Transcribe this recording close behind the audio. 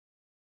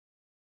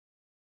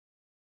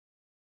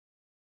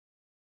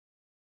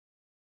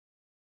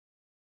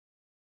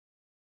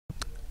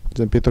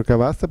Gianpietro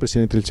Cavazza,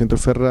 Presidente del centro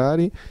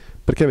Ferrari.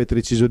 Perché avete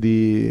deciso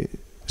di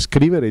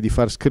scrivere e di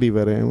far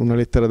scrivere una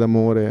lettera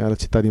d'amore alla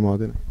città di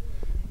Modena?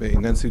 Beh,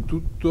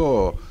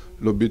 innanzitutto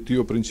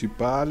l'obiettivo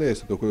principale è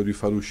stato quello di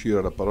far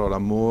uscire la parola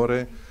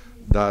amore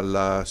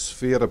dalla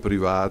sfera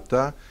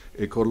privata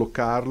e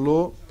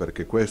collocarlo,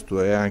 perché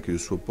questo è anche il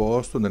suo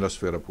posto, nella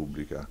sfera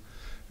pubblica.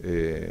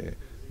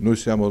 Noi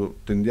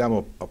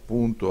tendiamo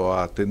appunto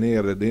a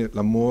tenere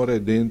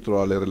l'amore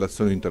dentro alle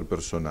relazioni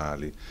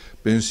interpersonali.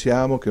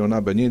 Pensiamo che non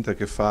abbia niente a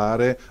che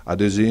fare,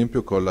 ad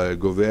esempio, con il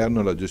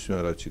governo e la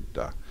gestione della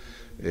città.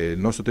 Il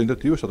nostro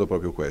tentativo è stato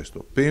proprio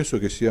questo. Penso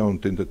che sia un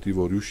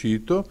tentativo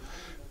riuscito,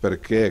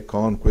 perché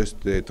con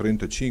queste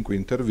 35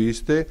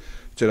 interviste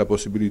c'è la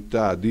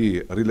possibilità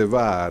di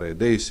rilevare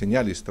dei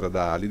segnali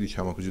stradali,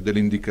 diciamo così, delle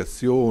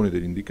indicazioni,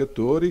 degli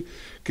indicatori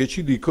che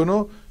ci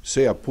dicono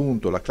se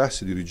appunto la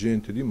classe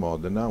dirigente di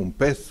Modena, un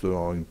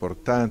pezzo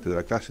importante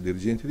della classe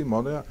dirigente di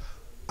Modena,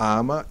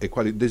 ama e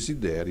quali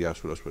desideri ha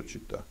sulla sua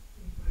città.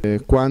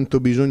 Quanto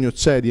bisogno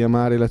c'è di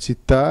amare la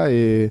città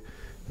e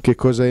che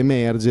cosa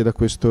emerge da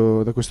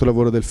questo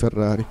lavoro del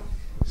Ferrari?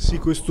 Sì,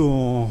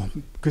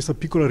 questa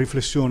piccola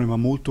riflessione ma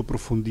molto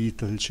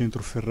approfondita del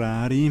centro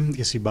Ferrari,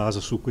 che si basa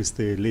su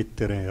queste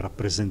lettere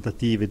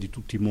rappresentative di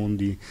tutti i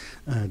mondi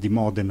di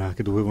Modena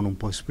che dovevano un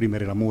po'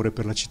 esprimere l'amore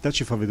per la città,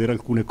 ci fa vedere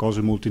alcune cose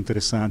molto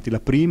interessanti.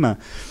 La prima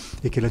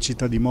è che la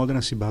città di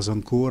Modena si basa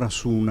ancora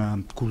su una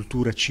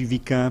cultura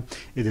civica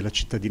e della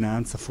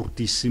cittadinanza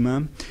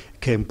fortissima,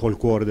 che è un po' il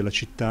cuore della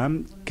città,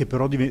 che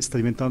però sta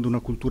diventando una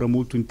cultura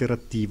molto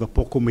interattiva,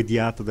 poco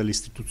mediata dalle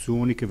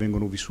istituzioni che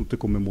vengono vissute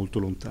come molto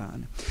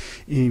lontane.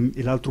 E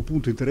l'altro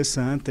punto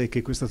interessante è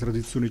che questa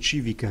tradizione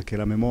civica, che è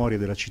la memoria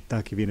della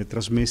città che viene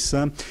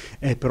trasmessa,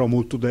 è però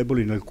molto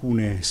debole in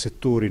alcuni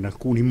settori, in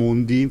alcuni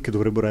mondi che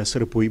dovrebbero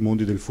essere poi i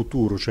mondi del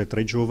futuro, cioè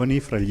tra i giovani,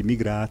 fra gli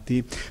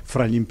immigrati,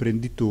 fra gli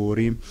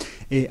imprenditori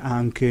e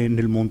anche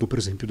nel mondo per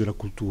esempio della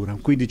cultura.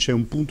 Quindi c'è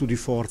un punto di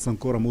forza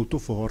ancora molto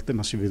forte,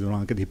 ma si vedono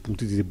anche dei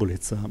punti di debolezza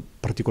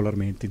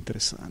particolarmente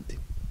interessanti.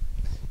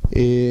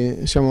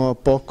 E siamo a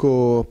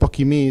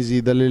pochi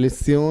mesi dalle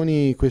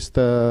elezioni,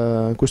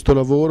 questo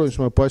lavoro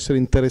insomma, può essere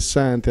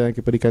interessante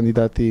anche per i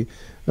candidati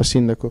a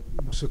sindaco?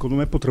 Secondo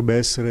me potrebbe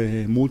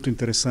essere molto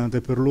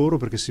interessante per loro,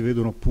 perché si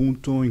vedono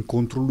appunto in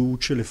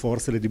controluce le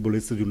forze e le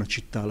debolezze di una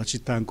città. La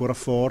città è ancora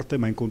forte,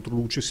 ma in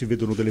controluce si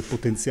vedono delle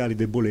potenziali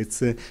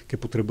debolezze che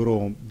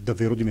potrebbero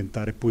davvero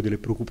diventare poi delle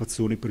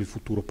preoccupazioni per il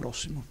futuro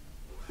prossimo.